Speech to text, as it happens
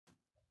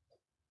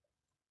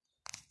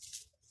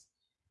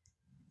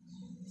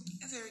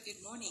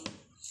Good morning.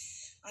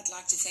 I'd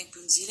like to thank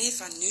Punzile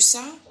van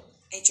Nusa,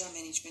 HR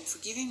Management, for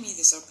giving me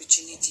this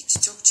opportunity to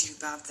talk to you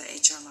about the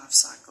HR life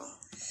cycle.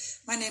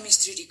 My name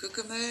is Trudy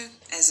Kukumu.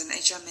 As an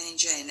HR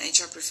manager and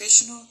HR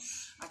professional,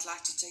 I'd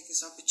like to take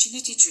this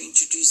opportunity to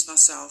introduce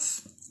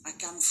myself. I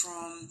come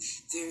from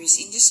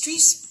various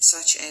industries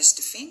such as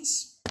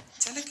defense,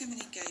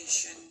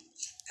 telecommunication,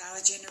 power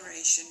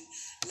generation,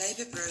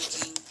 labor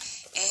broking,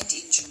 and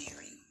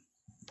engineering.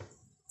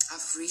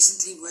 I've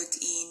recently worked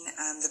in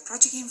the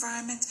project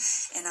environment,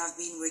 and I've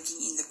been working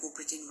in the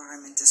corporate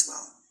environment as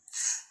well.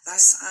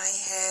 Thus, I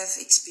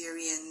have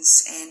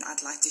experience, and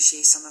I'd like to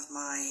share some of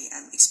my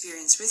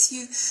experience with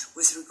you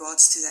with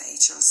regards to the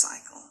HR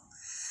cycle.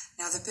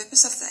 Now, the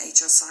purpose of the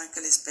HR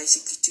cycle is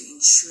basically to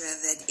ensure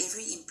that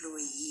every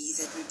employee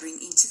that we bring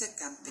into the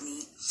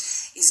company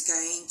is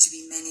going to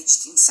be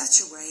managed in such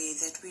a way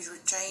that we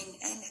retain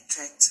and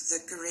attract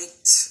the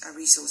correct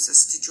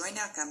resources to join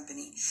our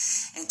company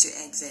and to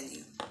add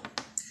value.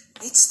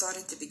 Let's start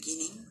at the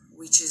beginning,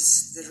 which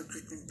is the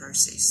recruitment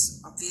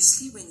process.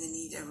 Obviously, when the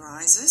need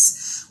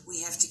arises,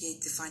 we have to get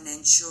the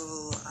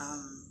financial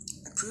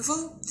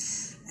approval.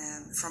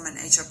 From an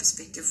HR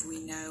perspective, we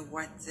know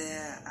what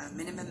the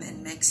minimum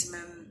and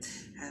maximum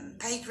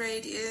pay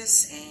grade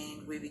is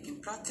and where we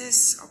can plot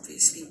this.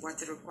 Obviously, what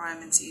the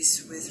requirements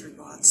is with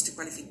regards to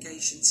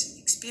qualifications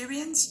and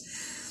experience,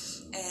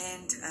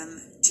 and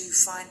to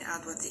find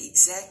out what the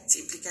exact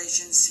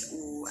implications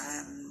or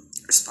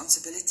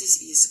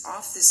responsibilities is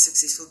of the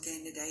successful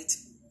candidate.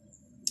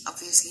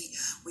 Obviously,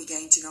 we're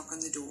going to knock on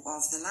the door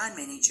of the line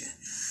manager.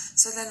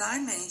 So the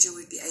line manager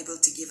would be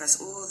able to give us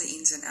all the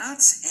ins and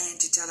outs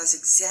and to tell us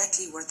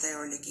exactly what they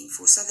are looking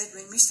for, so that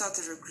when we start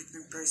the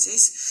recruitment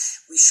process,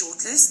 we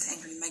shortlist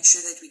and we make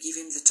sure that we give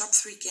him the top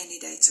 3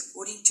 candidates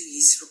according to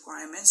his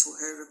requirements or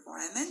her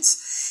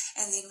requirements,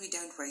 and then we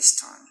don't waste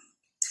time.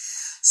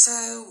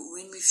 So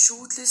when we've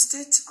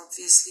shortlisted,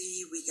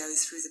 obviously we go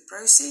through the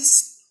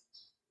process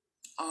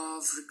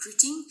of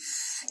recruiting,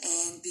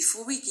 and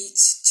before we get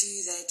to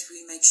that,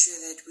 we make sure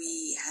that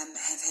we have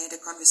had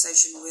a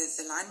conversation with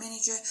the line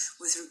manager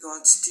with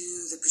regards to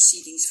the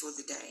proceedings for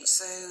the day.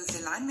 So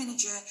the line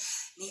manager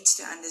needs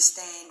to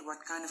understand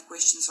what kind of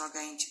questions are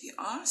going to be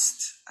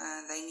asked.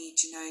 They need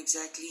to know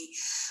exactly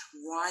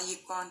why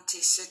you can't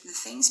test certain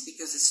things,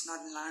 because it's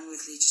not in line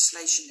with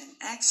legislation and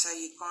acts. So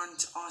you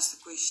can't ask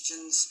the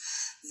questions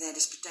that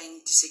is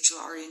pertaining to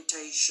sexual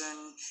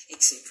orientation,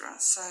 etc.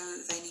 So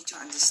they need to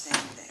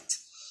understand that.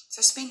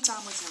 So spend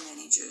time with your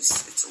managers.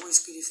 It's always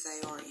good if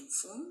they are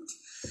informed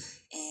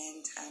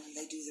and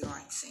they do the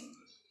right thing.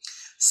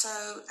 So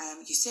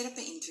you set up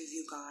an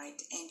interview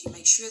guide and you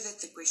make sure that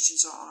the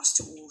questions are asked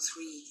to all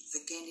 3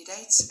 the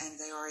candidates, and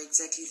they are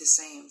exactly the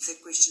same. The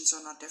questions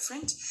are not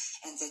different,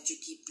 and that you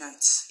keep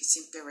notes.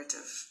 It's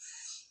imperative,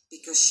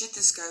 because should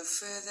this go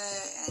further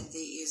and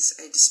there is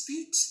a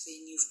dispute,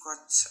 then you've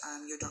got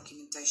your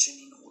documentation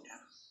in order.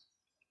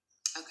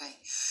 Okay,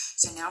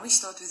 so now we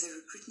start with the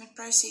recruitment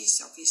process.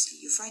 Obviously,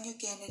 you phone your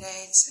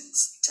candidates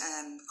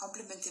and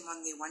compliment them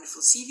on their wonderful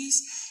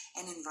CVs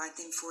and invite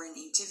them for an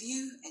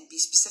interview, and be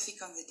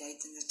specific on the date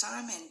and the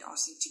time, and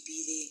ask them to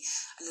be there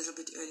a little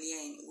bit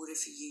earlier in order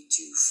for you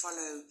to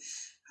follow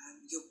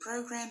your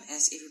program,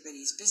 as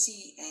everybody is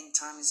busy and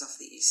time is of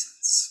the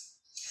essence.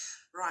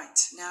 Right,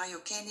 now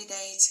your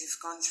candidates have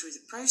gone through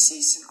the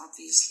process, and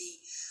obviously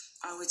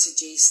I would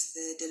suggest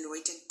the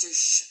Deloitte &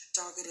 Touche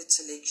targeted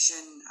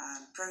selection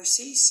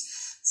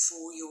process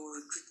for your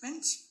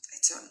recruitment.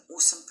 It's an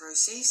awesome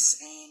process,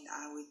 and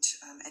I would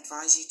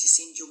advise you to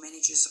send your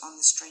managers on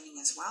this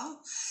training as well,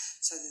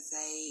 so that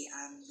they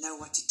know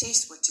what to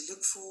test, what to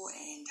look for,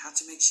 and how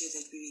to make sure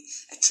that we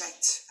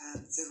attract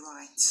the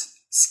right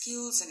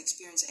skills and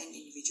experience and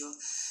individual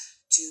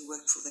to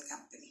work for the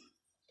company.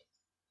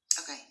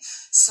 Okay,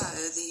 so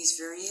these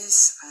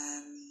various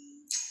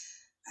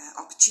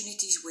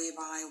opportunities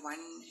whereby one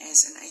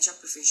as an HR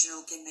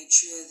professional can make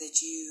sure that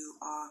you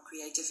are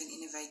creative and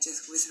innovative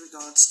with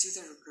regards to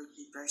the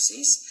recruitment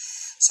process.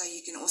 So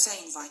you can also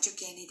invite your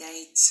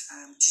candidate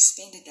to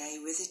spend a day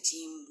with a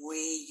team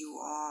where you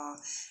are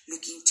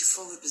looking to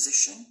fill the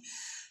position,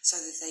 so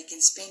that they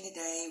can spend a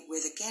day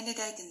with a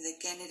candidate, and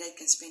the candidate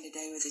can spend a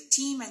day with a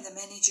team and the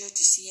manager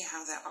to see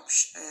how they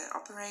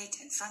operate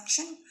and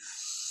function.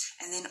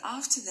 And then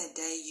after that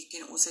day, you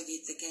can also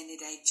get the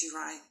candidate to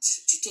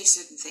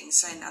test certain things.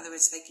 So in other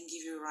words, they can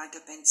give you a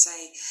write-up and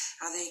say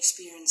how they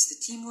experience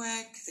the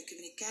teamwork, the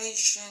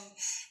communication,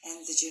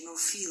 and the general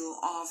feel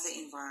of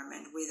the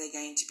environment where they're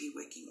going to be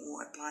working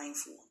or applying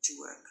for to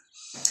work.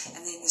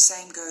 And then the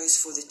same goes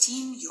for the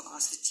team. You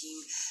ask the team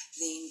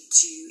then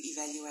to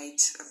evaluate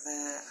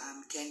the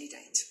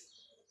candidate.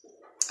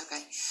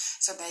 Okay,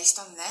 so based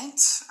on that,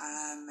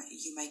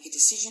 you make a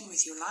decision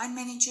with your line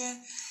manager,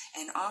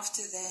 and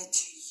after that,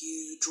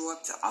 you draw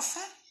up the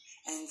offer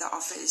and the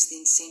offer is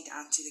then sent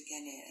out to the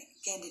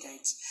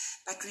candidates.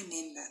 But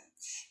remember,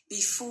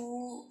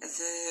 before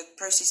the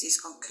process is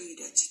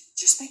concluded,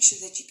 just make sure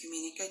that you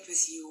communicate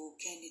with your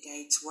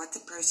candidates what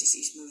the process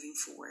is moving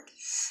forward.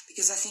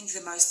 Because I think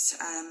the most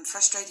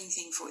frustrating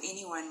thing for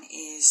anyone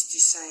is to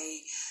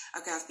say,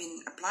 okay, I've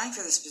been applying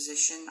for this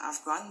position,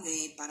 I've gone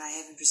there, but I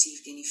haven't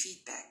received any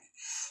feedback.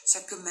 So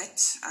commit,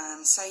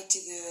 say to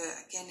the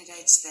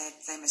candidates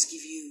that they must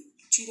give you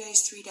 2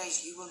 days, 3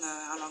 days. You will know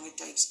how long it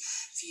takes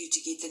for you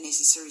to get the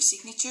necessary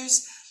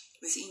signatures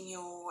within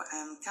your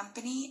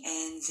company,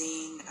 and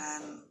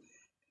then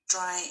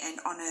try and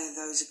honor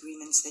those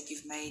agreements that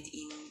you've made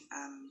in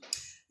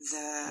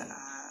the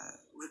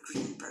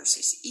recruitment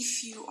process.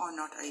 If you are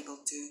not able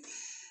to,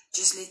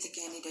 just let the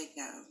candidate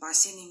know by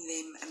sending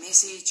them a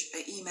message,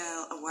 an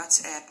email, a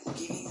WhatsApp, or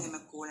giving them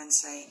a call and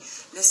say,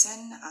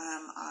 listen,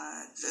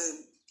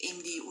 the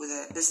MD or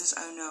the business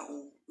owner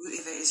or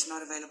whoever is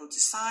not available to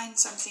sign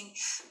something,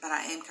 but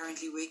I am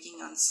currently working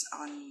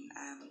on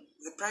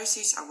the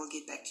process. I will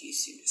get back to you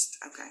soonest.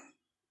 Okay.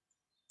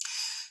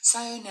 So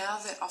now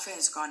the offer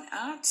has gone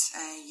out,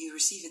 you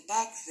receive it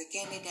back, the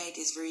candidate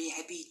is very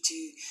happy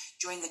to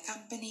join the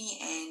company,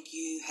 and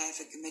you have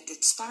a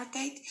committed start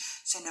date,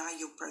 so now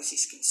your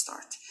process can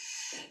start.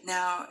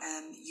 Now,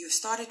 you've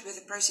started with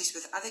the process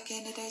with other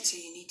candidates, so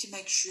you need to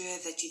make sure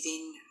that you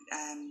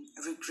then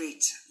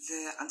regret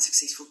the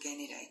unsuccessful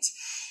candidates.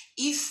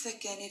 If the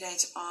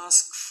candidates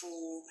ask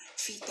for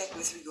feedback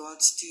with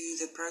regards to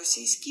the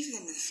process, give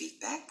them the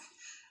feedback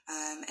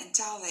and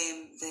tell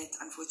them that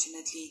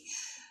unfortunately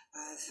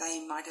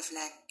they might have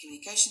lacked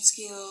communication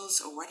skills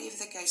or whatever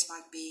the case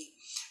might be,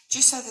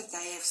 just so that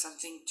they have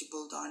something to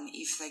build on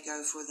if they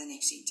go for the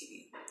next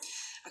interview.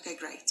 Okay,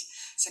 great.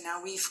 So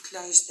now we've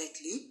closed that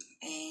loop,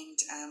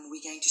 and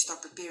we're going to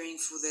start preparing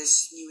for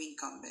this new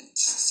incumbent.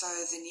 So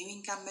the new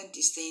incumbent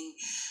is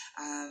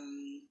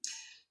then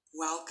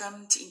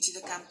welcomed into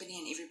the company,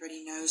 and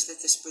everybody knows that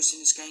this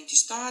person is going to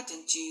start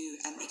and to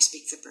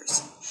expect the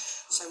person.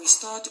 So we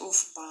start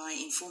off by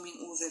informing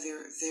all the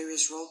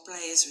various role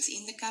players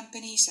within the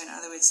company. So in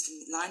other words,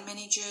 the line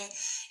manager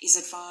is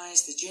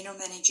advised, the general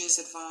manager is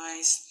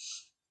advised,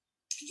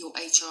 your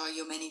HR,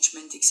 your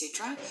management,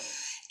 etc.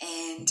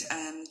 And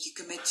you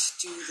commit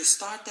to the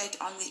start date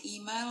on the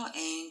email,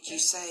 and you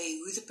say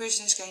who the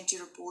person is going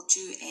to report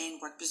to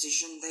and what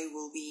position they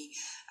will be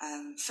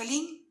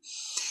filling.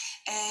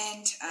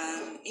 And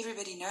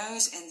everybody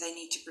knows, and they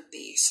need to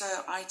prepare. So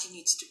IT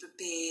needs to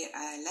prepare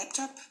a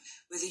laptop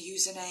with a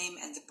username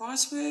and the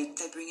password.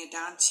 They bring it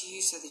down to you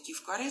so that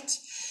you've got it.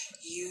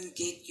 You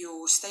get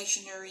your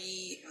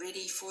stationery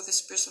ready for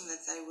this person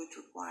that they would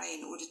require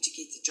in order to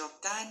get the job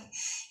done.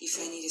 If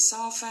they need a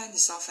cell phone, the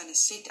cell phone is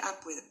set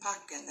up with a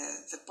puck and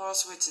the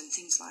passwords and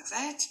things like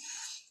that.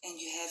 And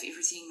you have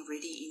everything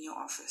ready in your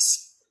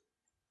office.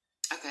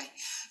 Okay,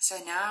 so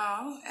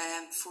now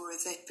for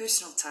that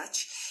personal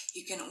touch,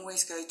 you can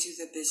always go to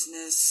the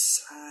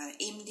business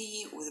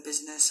MD or the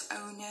business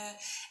owner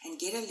and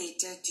get a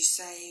letter to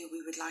say,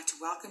 we would like to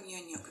welcome you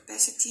in your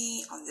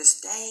capacity on this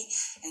day,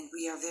 and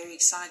we are very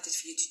excited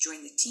for you to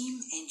join the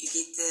team. And you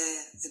get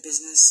the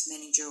business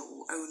manager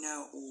or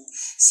owner or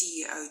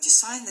CEO to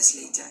sign this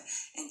letter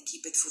and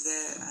keep it for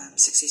the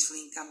successful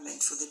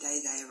incumbent for the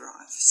day they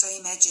arrive. So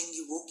imagine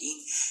you walk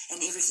in and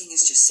everything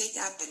is just set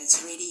up and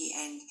it's ready,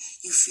 and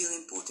you feel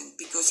important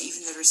because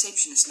even the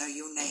receptionists know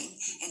your name,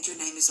 and your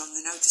name is on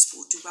the notice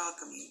board to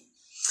welcome you.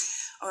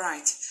 All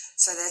right,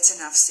 so that's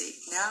enough said.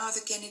 Now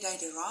the candidate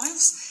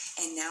arrives,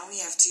 and now we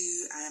have to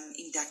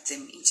induct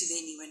them into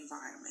their new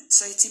environment.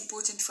 So it's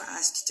important for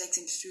us to take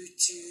them through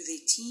to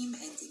their team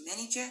and their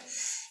manager,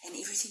 and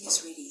everything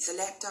is ready. The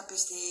laptop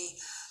is there,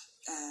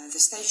 the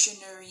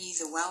stationery,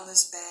 the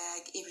wellness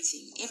bag,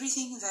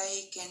 everything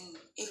they can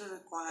ever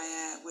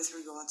require with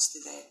regards to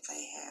that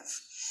they have.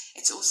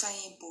 It's also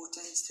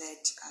important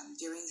that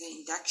during the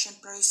induction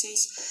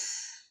process,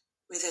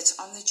 whether it's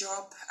on the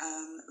job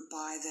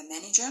by the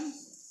manager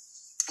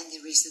and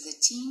the rest of the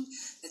team,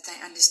 that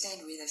they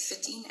understand where they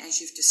fit in, as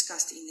you've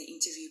discussed in the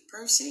interview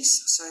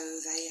process. So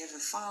they have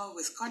a file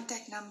with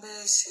contact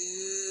numbers,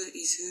 who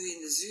is who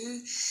in the zoo,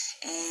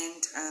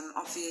 and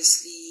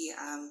obviously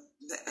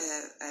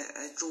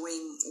a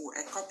drawing or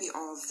a copy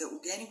of the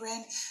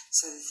organogram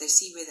so that they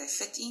see where they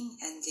fit in,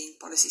 and then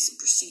policies and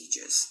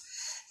procedures.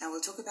 Now,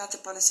 we'll talk about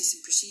the policies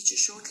and procedures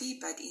shortly,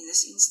 but in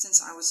this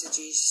instance, I would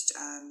suggest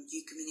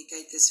you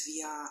communicate this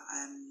via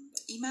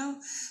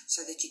email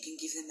so that you can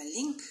give them a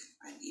link,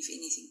 and if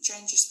anything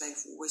changes,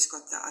 they've always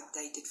got the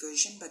updated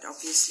version, but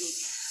obviously,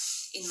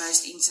 in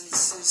most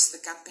instances,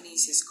 the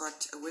companies has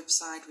got a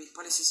website where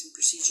policies and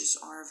procedures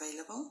are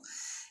available,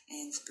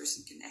 and the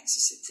person can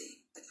access it there,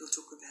 but we'll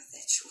talk about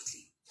that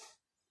shortly.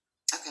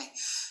 Okay,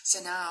 so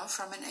now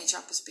from an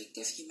HR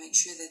perspective, you make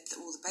sure that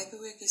all the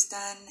paperwork is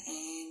done,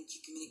 and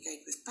you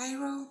communicate with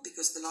payroll,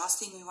 because the last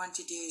thing we want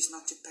to do is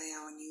not to pay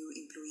our new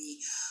employee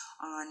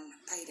on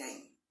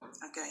payday.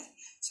 Okay,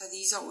 so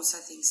these are also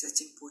things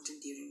that's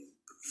important during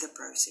the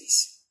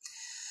process.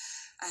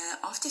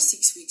 After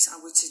 6 weeks,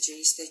 I would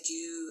suggest that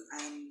you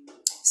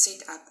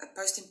set up a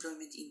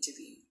post-employment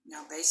interview.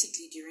 Now,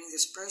 basically, during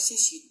this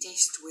process, you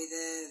test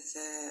whether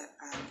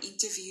the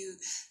interview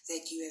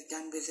that you have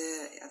done with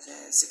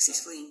the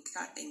successful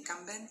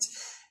incumbent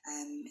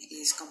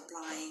is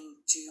complying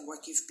to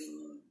what you've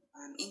been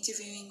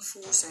interviewing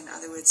for. So, in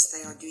other words,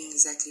 they are doing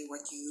exactly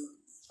what you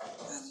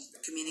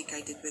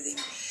communicated with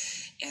them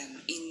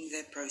in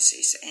the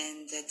process,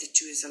 and that the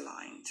two is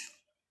aligned.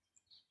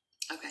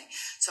 Okay,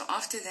 so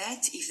after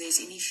that, if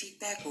there's any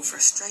feedback or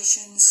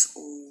frustrations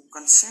or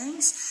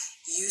concerns,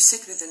 you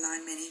sit with the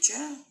line manager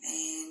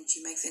and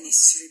you make the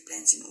necessary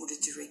plans in order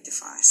to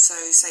rectify. So,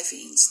 say for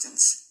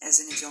instance,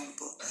 as an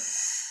example,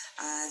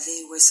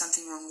 there was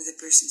something wrong with the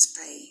person's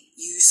pay.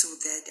 You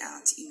sort that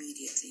out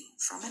immediately.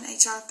 From an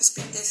HR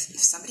perspective,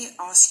 if somebody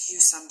asks you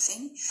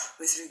something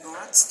with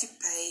regards to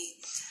pay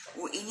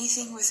or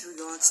anything with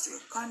regards to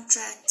a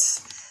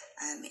contract,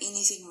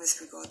 anything with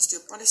regards to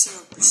a policy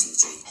or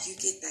procedure, you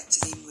get back to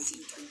them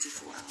within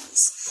 24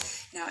 hours.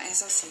 Now,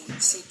 as I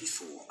said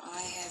before,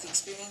 I have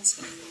experience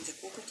in the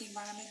corporate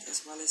environment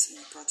as well as in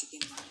the project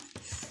environment.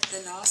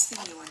 The last thing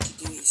you want to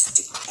do is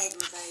to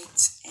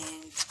aggravate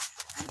and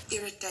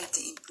irritate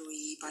the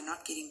employee by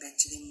not getting back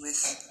to them with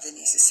the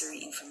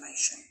necessary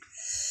information.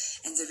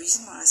 And the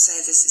reason why I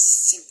say this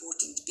is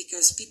important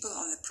because people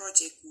on the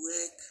project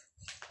work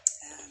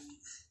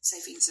say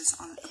for instance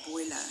on a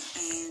boiler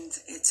and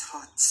it's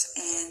hot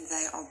and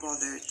they are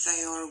bothered,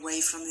 they are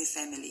away from their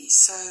family,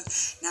 so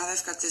now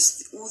they've got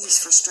all these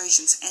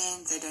frustrations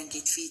and they don't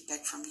get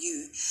feedback from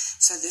you,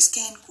 so this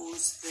can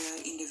cause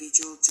the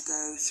individual to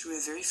go through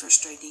a very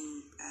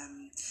frustrating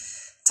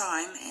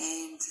time,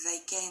 and they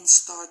can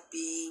start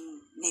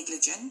being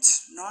negligent,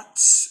 not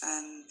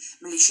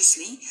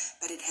maliciously,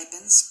 but it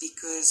happens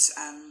because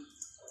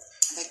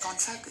they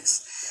can't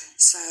focus.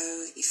 So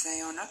if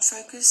they are not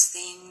focused,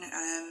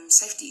 then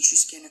safety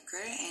issues can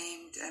occur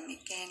and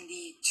it can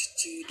lead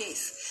to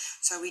death.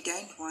 So we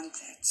don't want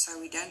that. So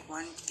we don't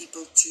want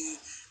people to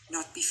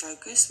not be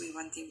focused. We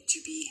want them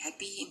to be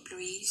happy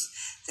employees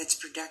that's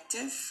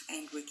productive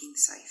and working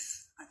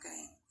safe.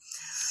 Okay.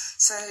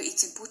 So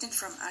it's important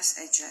from us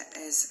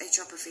as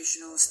HR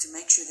professionals to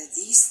make sure that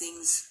these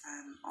things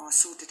are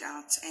sorted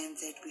out and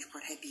that we've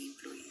got happy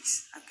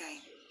employees. Okay.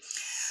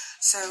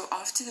 So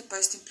after the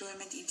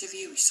post-employment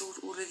interview, we sort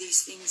all of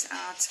these things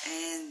out,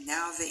 and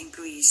now the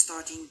employee is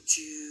starting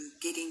to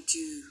get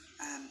into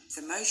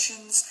the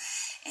motions,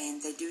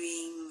 and they're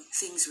doing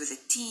things with the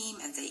team,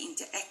 and they're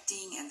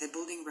interacting, and they're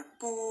building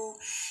rapport,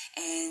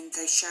 and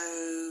they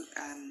show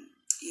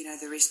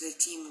the rest of the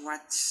team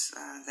what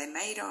they're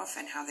made of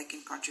and how they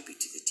can contribute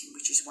to the team,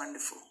 which is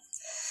wonderful.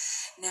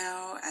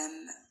 Now,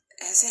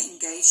 as an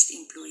engaged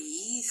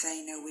employee,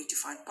 they know where to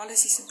find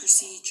policies and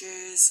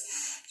procedures.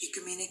 You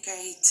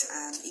communicate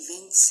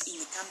events in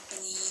the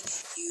company.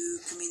 You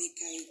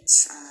communicate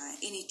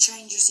any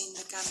changes in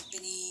the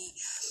company.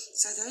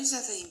 So those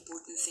are the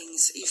important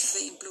things. If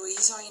the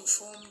employees are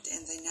informed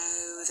and they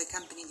know the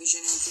company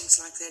vision and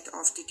things like that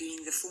after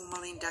doing the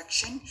formal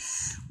induction,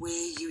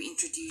 where you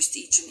introduced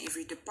each and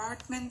every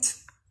department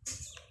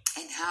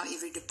and how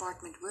every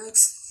department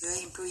works,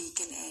 the employee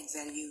can add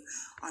value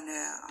on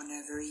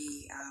a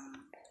very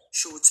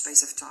short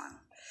space of time.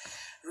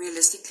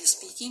 Realistically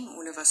speaking,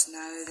 all of us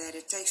know that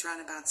it takes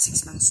around about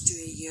 6 months to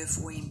a year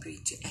for an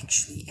employee to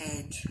actually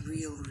add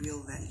real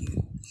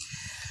value.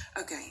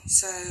 Okay,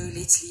 so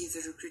let's leave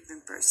the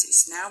recruitment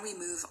process. Now we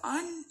move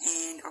on,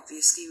 and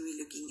obviously we're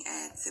looking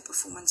at the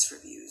performance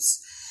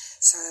reviews.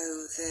 So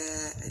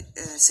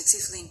the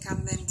successful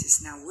incumbent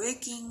is now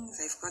working.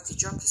 They've got the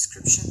job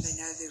description. They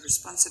know their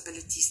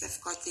responsibilities.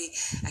 They've got the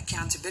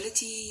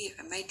accountability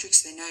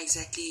matrix. They know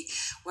exactly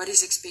what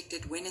is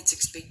expected, when it's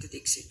expected,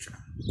 etc.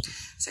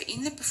 So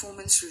in the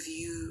performance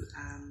review,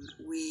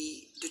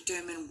 we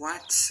determine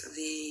what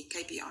the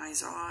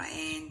KPIs are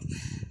and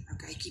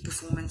key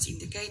performance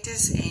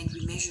indicators, and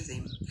we measure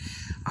them.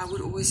 I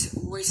would always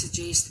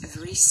suggest a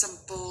very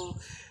simple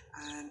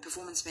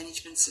performance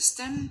management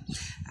system,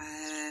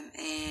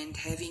 and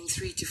having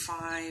 3 to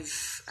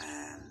 5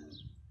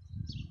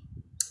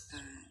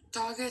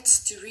 targets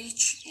to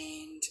reach,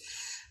 and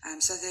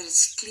so that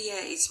it's clear,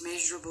 it's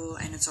measurable,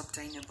 and it's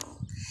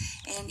obtainable.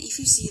 And if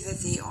you see that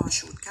there are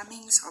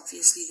shortcomings,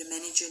 obviously the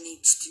manager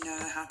needs to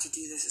know how to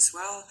do this as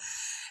well,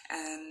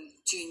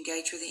 to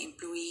engage with the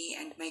employee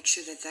and make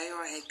sure that they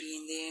are happy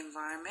in their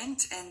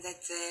environment and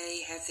that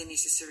they have the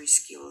necessary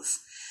skills.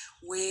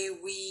 Where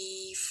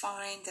we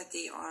find that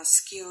there are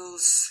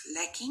skills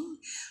lacking,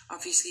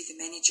 obviously the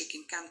manager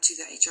can come to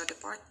the HR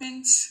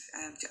department,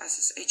 to us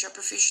as HR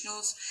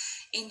professionals,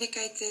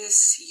 indicate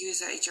this. You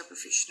as an HR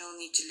professional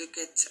need to look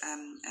at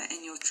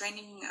annual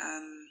training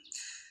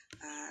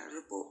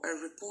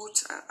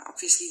report,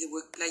 obviously the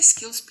workplace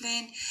skills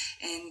plan,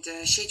 and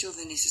schedule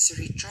the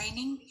necessary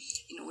training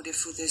in order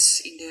for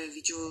this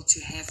individual to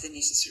have the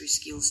necessary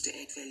skills to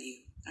add value.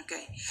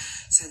 Okay,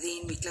 so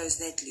then we close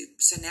that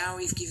loop. So now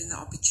we've given the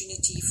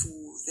opportunity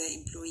for the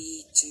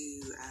employee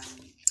to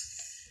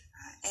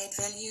add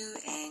value,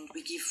 and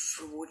we give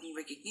reward and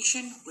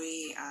recognition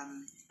where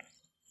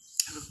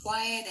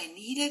required and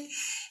needed,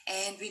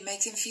 and we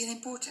make them feel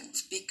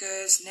important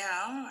because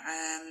now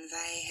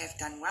they have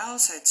done well.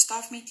 So at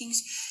staff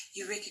meetings,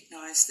 you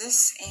recognize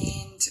this,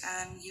 and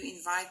you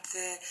invite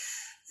the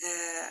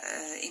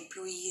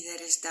employee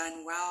that has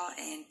done well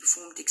and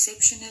performed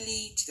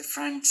exceptionally to the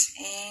front,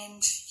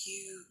 and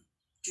you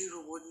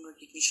do reward and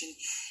recognition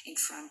in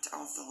front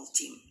of the whole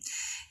team.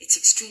 It's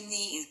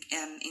extremely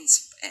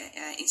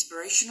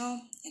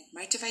inspirational and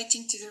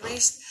motivating to the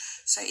rest,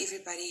 so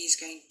everybody is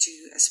going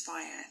to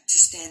aspire to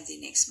stand there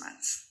next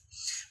month.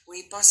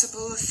 Where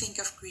possible, think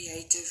of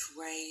creative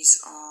ways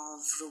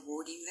of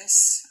rewarding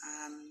this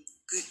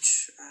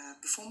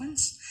good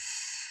performance.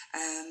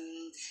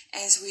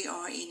 As we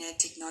are in a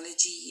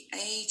technology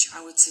age,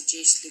 I would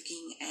suggest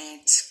looking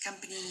at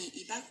company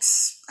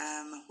e-bucks,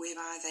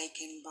 whereby they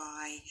can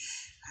buy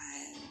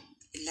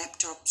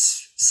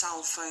laptops,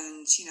 cell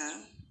phones,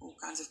 all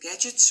kinds of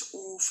gadgets,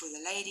 or for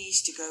the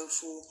ladies to go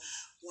for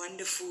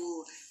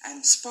wonderful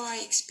spa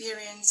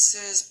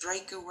experiences,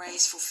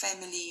 breakaways for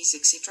families,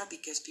 etc.,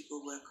 because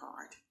people work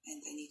hard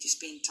and they need to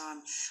spend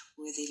time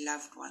with their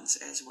loved ones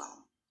as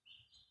well.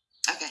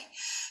 Okay,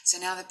 so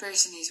now the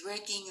person is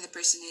working, the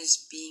person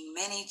is being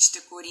managed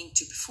according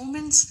to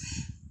performance,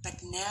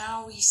 but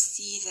now we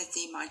see that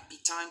there might be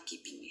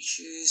timekeeping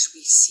issues.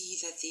 We see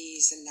that there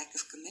is a lack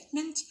of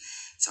commitment.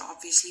 So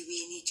obviously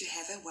we need to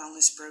have a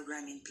wellness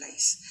program in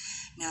place.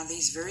 Now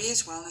there's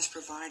various wellness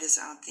providers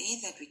out there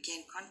that we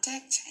can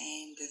contact,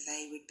 and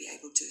they would be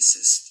able to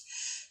assist.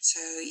 So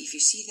if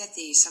you see that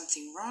there is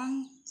something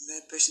wrong,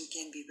 the person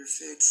can be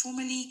referred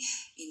formally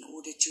in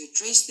order to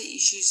address the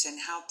issues and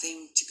help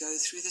them to go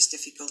through this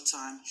difficult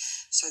time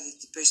so that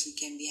the person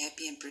can be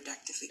happy and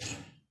productive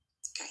again.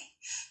 Okay,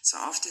 so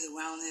after the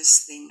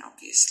wellness, then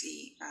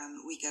obviously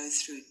we go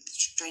through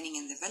training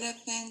and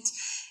development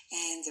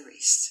and the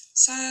rest.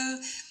 So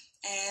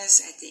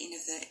as at the end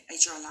of the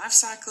HR life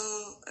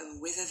cycle,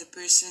 whether the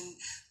person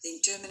then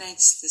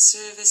terminates the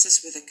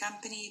services with the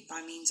company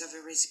by means of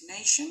a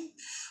resignation,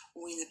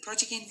 or in the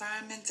project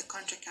environment, the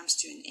contract comes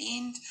to an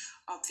end,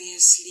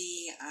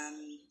 obviously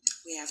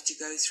we have to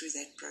go through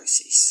that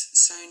process.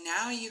 So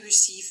now you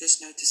receive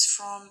this notice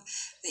from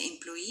the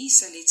employee,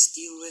 so let's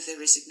deal with the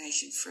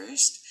resignation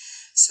first.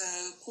 So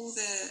call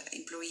the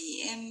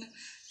employee in,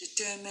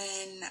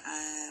 determine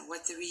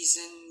what the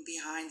reason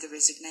behind the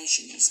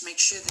resignation is. Make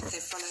sure that they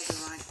follow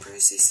the right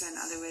process. So in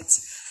other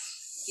words,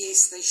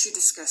 yes, they should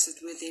discuss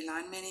it with their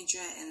line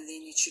manager, and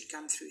then it should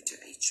come through to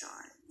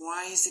HR.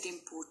 Why is it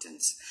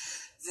important?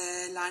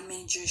 The line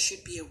manager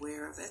should be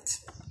aware of it.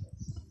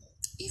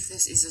 If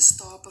this is a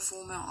star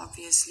performer,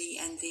 obviously,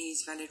 and there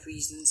is valid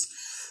reasons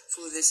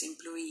for this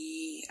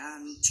employee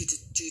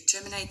to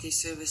terminate their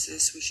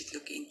services, we should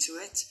look into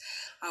it.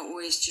 I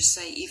always just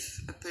say,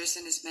 if a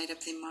person has made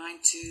up their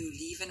mind to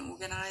leave an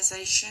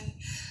organization,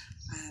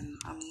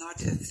 I'm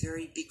not a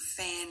very big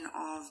fan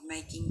of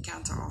making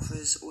counter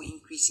offers or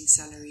increasing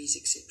salaries,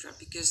 etc.,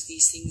 because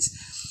these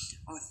things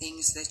are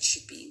things that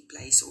should be in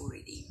place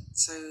already.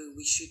 So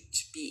we should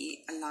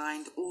be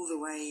aligned all the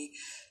way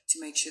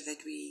to make sure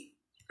that we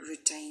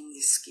retain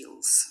the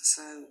skills.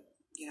 So,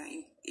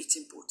 it's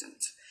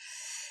important.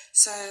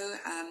 So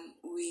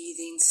we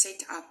then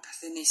set up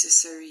the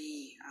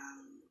necessary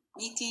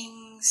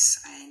meetings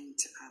and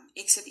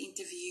exit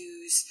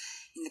interviews.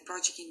 In the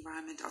project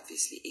environment,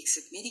 obviously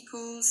exit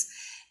medicals,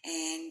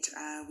 and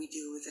we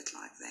deal with it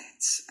like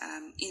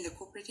that. In the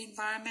corporate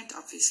environment,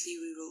 obviously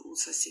we will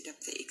also set up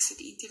the exit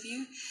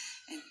interview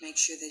and make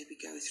sure that we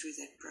go through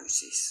that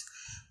process.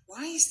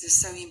 Why is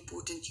this so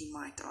important, you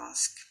might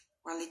ask?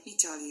 Well, let me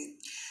tell you.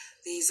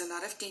 There's a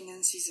lot of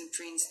tendencies and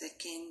trends that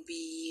can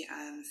be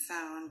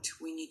found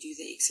when you do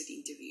the exit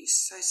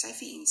interviews. So say,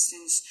 for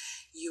instance,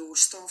 your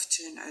staff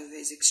turnover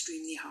is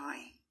extremely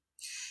high.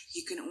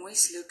 You can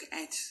always look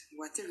at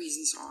what the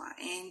reasons are.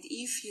 And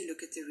if you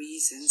look at the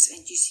reasons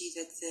and you see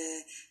that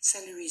the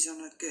salaries are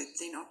not good,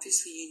 then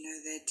obviously you know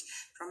that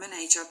from an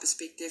HR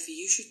perspective,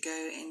 you should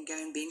go and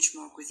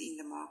benchmark within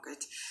the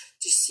market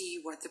to see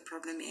what the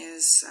problem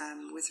is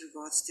with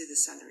regards to the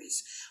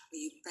salaries. Are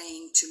you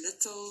paying too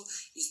little?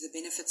 Is the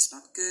benefits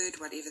not good?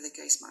 Whatever the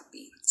case might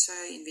be. So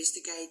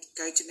investigate,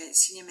 go to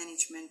senior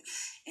management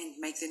and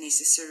make the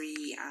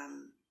necessary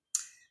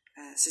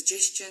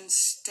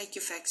suggestions, take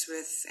your facts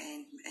with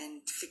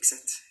and fix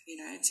it.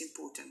 It's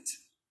important.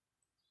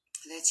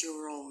 That's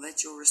your role,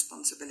 that's your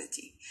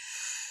responsibility.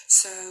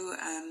 So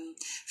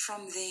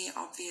from there,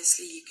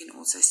 obviously, you can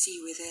also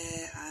see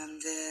whether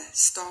the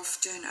staff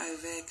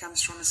turnover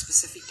comes from a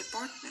specific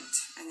department,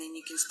 and then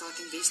you can start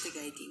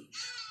investigating.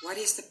 What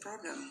is the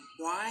problem?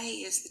 Why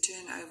is the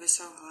turnover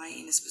so high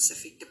in a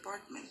specific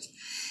department?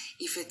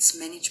 If it's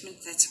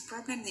management that's a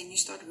problem, then you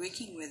start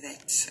working with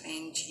that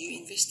and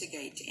you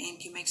investigate and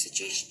you make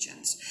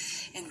suggestions.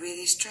 And where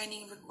there's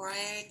training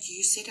required,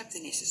 you set up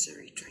the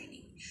necessary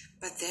training.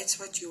 But that's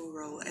what your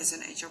role as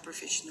an HR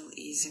professional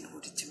is in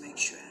order to make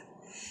sure.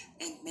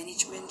 And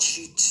management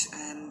should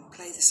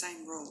play the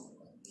same role.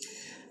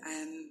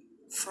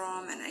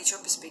 from an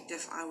HR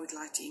perspective, I would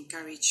like to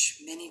encourage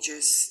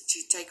managers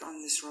to take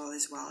on this role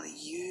as well.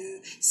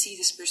 You see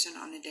this person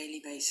on a daily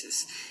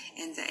basis,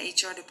 and the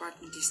HR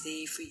department is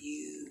there for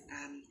you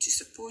to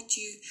support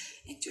you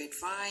and to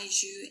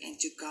advise you and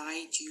to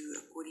guide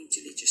you according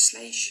to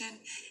legislation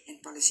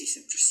and policies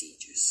and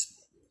procedures.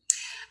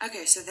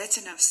 Okay, so that's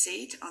enough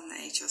said on the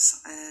HR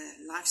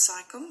life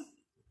cycle.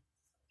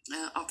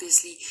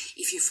 Obviously,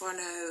 if you follow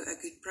a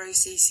good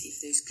process,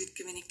 if there's good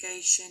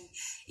communication,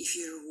 if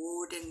you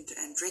reward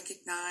and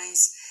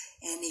recognize,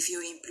 and if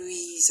your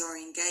employees are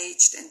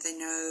engaged and they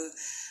know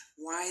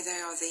why they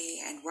are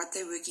there and what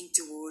they're working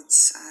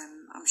towards,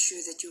 I'm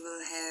sure that you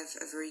will have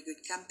a very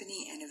good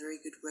company and a very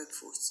good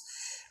workforce.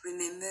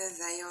 Remember,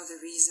 they are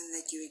the reason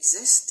that you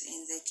exist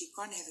and that you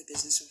can't have a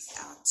business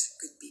without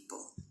good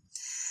people.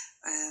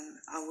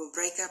 I will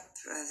break up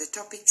the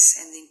topics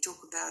and then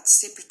talk about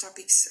separate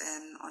topics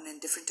on a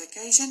different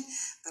occasion,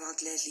 but I'll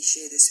gladly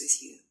share this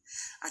with you.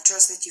 I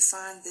trust that you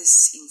find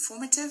this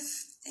informative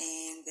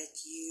and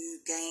that you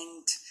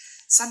gained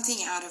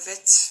something out of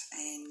it,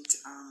 and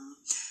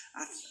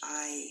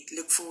I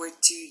look forward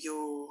to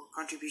your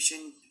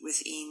contribution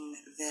within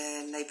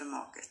the labour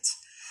market.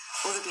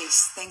 All the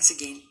best. Thanks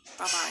again.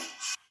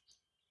 Bye-bye.